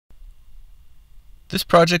This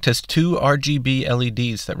project has two RGB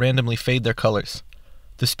LEDs that randomly fade their colors.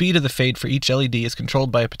 The speed of the fade for each LED is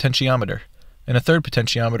controlled by a potentiometer, and a third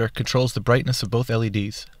potentiometer controls the brightness of both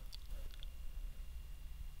LEDs.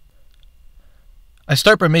 I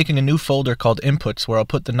start by making a new folder called Inputs where I'll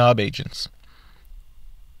put the knob agents.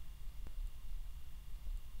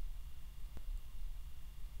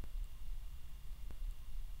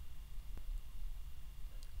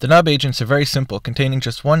 The knob agents are very simple, containing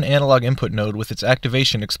just one analog input node with its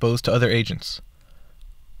activation exposed to other agents.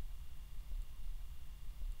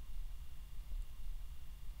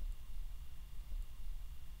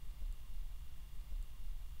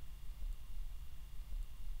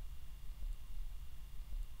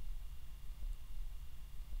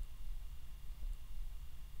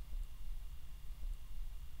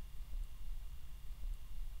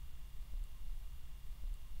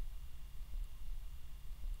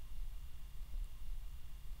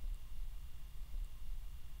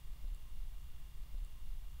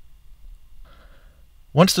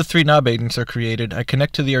 Once the three knob agents are created, I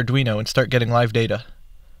connect to the Arduino and start getting live data.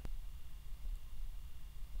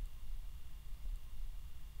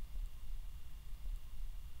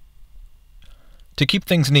 To keep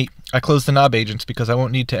things neat, I close the knob agents because I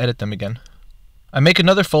won't need to edit them again. I make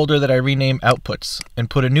another folder that I rename Outputs, and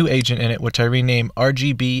put a new agent in it which I rename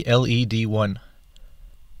RGB LED1.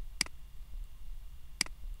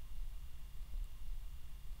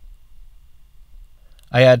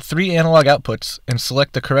 I add 3 analog outputs and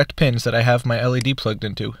select the correct pins that I have my LED plugged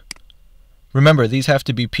into. Remember, these have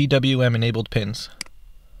to be PWM enabled pins.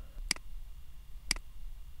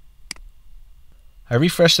 I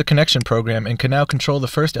refresh the connection program and can now control the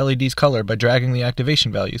first LED's color by dragging the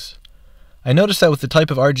activation values. I notice that with the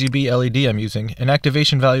type of RGB LED I'm using, an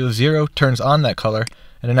activation value of 0 turns on that color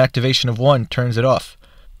and an activation of 1 turns it off.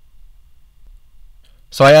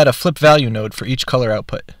 So I add a flip value node for each color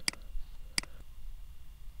output.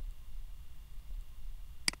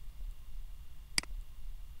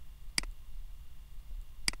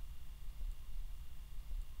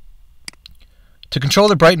 To control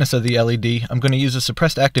the brightness of the LED, I'm going to use a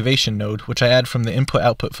suppressed activation node, which I add from the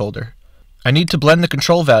input-output folder. I need to blend the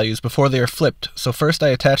control values before they are flipped, so first I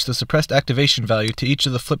attach the suppressed activation value to each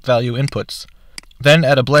of the flip value inputs. Then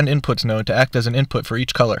add a blend inputs node to act as an input for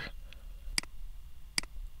each color.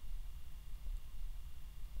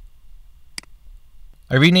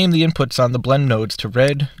 I rename the inputs on the blend nodes to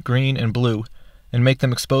red, green, and blue, and make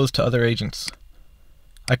them exposed to other agents.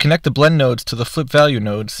 I connect the blend nodes to the flip value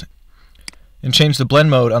nodes, and change the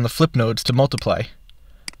blend mode on the flip nodes to multiply.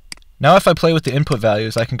 Now if I play with the input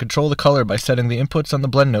values, I can control the color by setting the inputs on the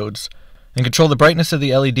blend nodes, and control the brightness of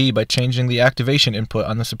the LED by changing the activation input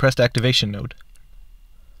on the suppressed activation node.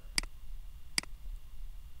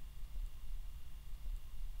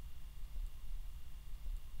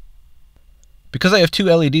 Because I have 2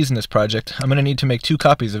 LEDs in this project, I'm going to need to make 2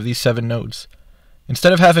 copies of these 7 nodes.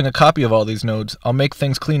 Instead of having a copy of all these nodes, I'll make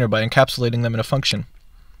things cleaner by encapsulating them in a function.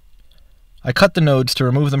 I cut the nodes to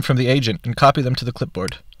remove them from the agent and copy them to the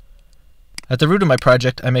clipboard. At the root of my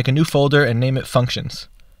project, I make a new folder and name it Functions.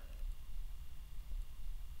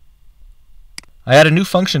 I add a new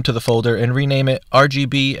function to the folder and rename it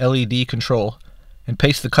RGB LED Control, and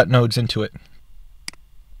paste the cut nodes into it.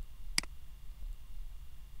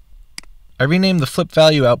 I rename the flip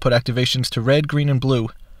value output activations to red, green, and blue.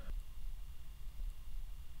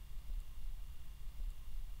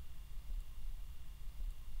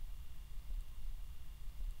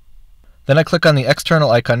 Then I click on the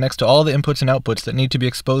external icon next to all the inputs and outputs that need to be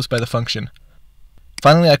exposed by the function.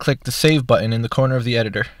 Finally, I click the Save button in the corner of the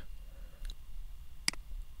editor.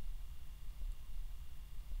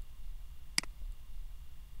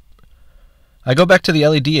 I go back to the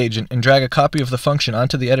LED agent and drag a copy of the function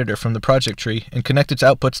onto the editor from the project tree and connect its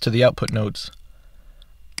outputs to the output nodes.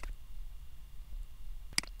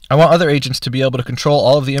 I want other agents to be able to control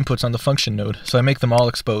all of the inputs on the function node, so I make them all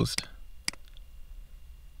exposed.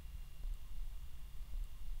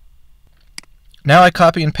 Now I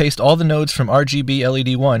copy and paste all the nodes from RGB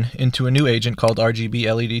LED1 into a new agent called RGB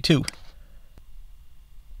LED2.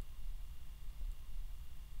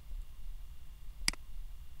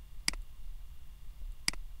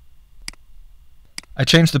 I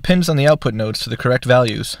change the pins on the output nodes to the correct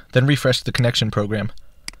values, then refresh the connection program.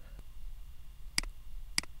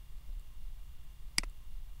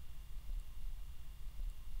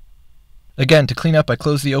 Again, to clean up, I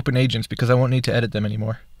close the open agents because I won't need to edit them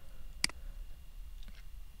anymore.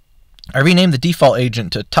 I rename the default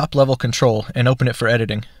agent to Top Level Control and open it for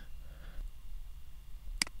editing.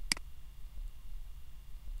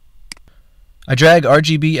 I drag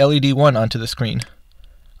RGB LED1 onto the screen.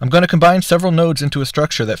 I'm going to combine several nodes into a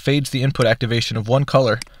structure that fades the input activation of one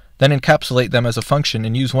color, then encapsulate them as a function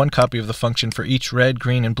and use one copy of the function for each red,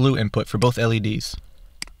 green, and blue input for both LEDs.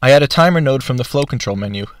 I add a timer node from the flow control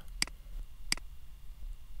menu.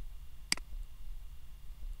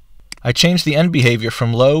 I change the end behavior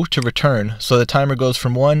from low to return so the timer goes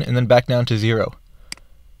from 1 and then back down to 0.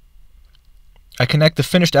 I connect the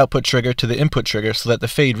finished output trigger to the input trigger so that the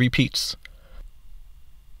fade repeats.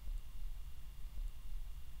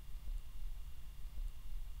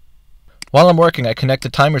 While I'm working, I connect the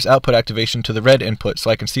timer's output activation to the red input so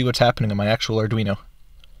I can see what's happening in my actual Arduino.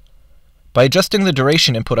 By adjusting the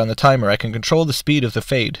duration input on the timer, I can control the speed of the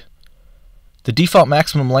fade. The default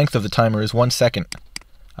maximum length of the timer is 1 second.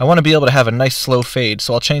 I want to be able to have a nice slow fade,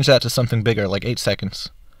 so I'll change that to something bigger, like 8 seconds.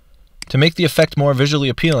 To make the effect more visually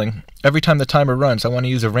appealing, every time the timer runs, I want to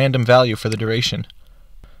use a random value for the duration.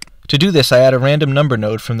 To do this, I add a random number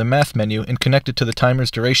node from the math menu and connect it to the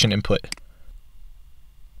timer's duration input.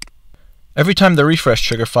 Every time the refresh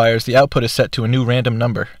trigger fires, the output is set to a new random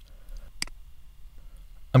number.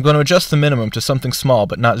 I'm going to adjust the minimum to something small,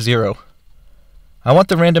 but not 0. I want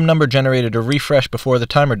the random number generator to refresh before the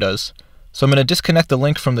timer does, so I'm going to disconnect the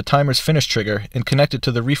link from the timer's finish trigger and connect it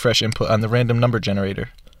to the refresh input on the random number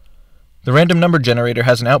generator. The random number generator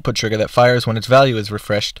has an output trigger that fires when its value is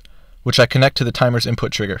refreshed, which I connect to the timer's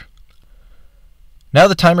input trigger. Now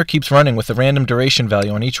the timer keeps running with a random duration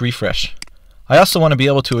value on each refresh. I also want to be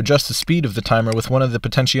able to adjust the speed of the timer with one of the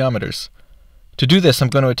potentiometers. To do this, I'm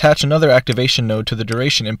going to attach another activation node to the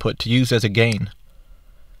duration input to use as a gain.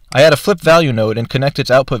 I add a flip value node and connect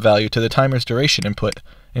its output value to the timer's duration input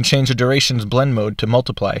and change the duration's blend mode to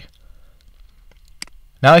multiply.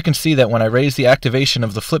 Now I can see that when I raise the activation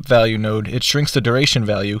of the flip value node, it shrinks the duration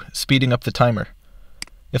value, speeding up the timer.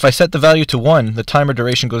 If I set the value to 1, the timer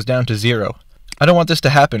duration goes down to 0. I don't want this to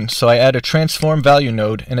happen, so I add a transform value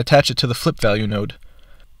node and attach it to the flip value node.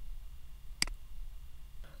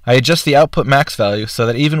 I adjust the output max value so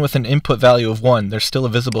that even with an input value of 1, there's still a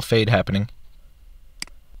visible fade happening.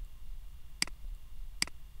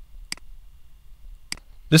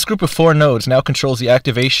 This group of 4 nodes now controls the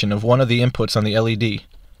activation of one of the inputs on the LED.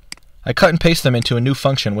 I cut and paste them into a new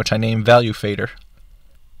function which I name value fader.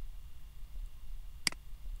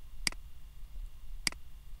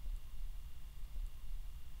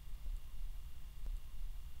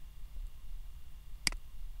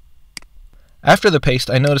 After the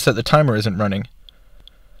paste, I notice that the timer isn't running.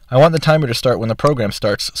 I want the timer to start when the program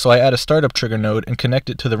starts, so I add a startup trigger node and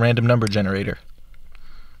connect it to the random number generator.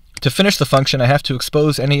 To finish the function, I have to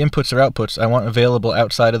expose any inputs or outputs I want available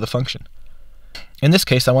outside of the function. In this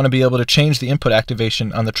case, I want to be able to change the input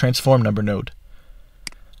activation on the transform number node.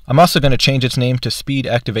 I'm also going to change its name to speed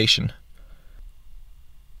activation.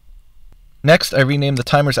 Next, I rename the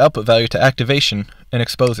timer's output value to activation and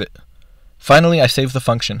expose it. Finally, I save the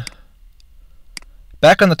function.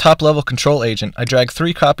 Back on the top-level control agent, I drag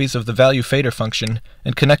 3 copies of the value fader function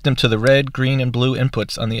and connect them to the red, green, and blue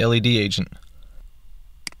inputs on the LED agent.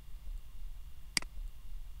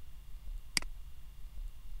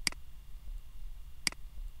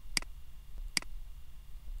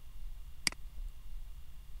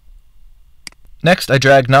 Next, I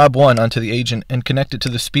drag knob 1 onto the agent and connect it to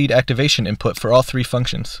the speed activation input for all 3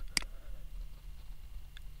 functions.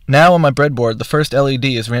 Now on my breadboard, the first LED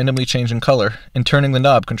is randomly changing color, and turning the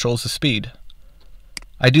knob controls the speed.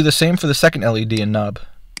 I do the same for the second LED and knob.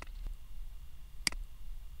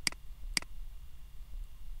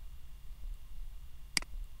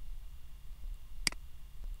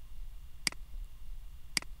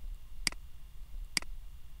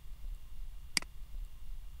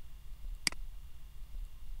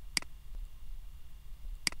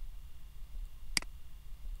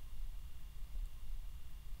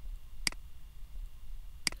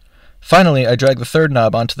 Finally, I drag the third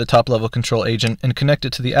knob onto the top-level control agent and connect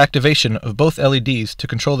it to the activation of both LEDs to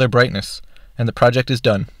control their brightness, and the project is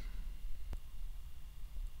done.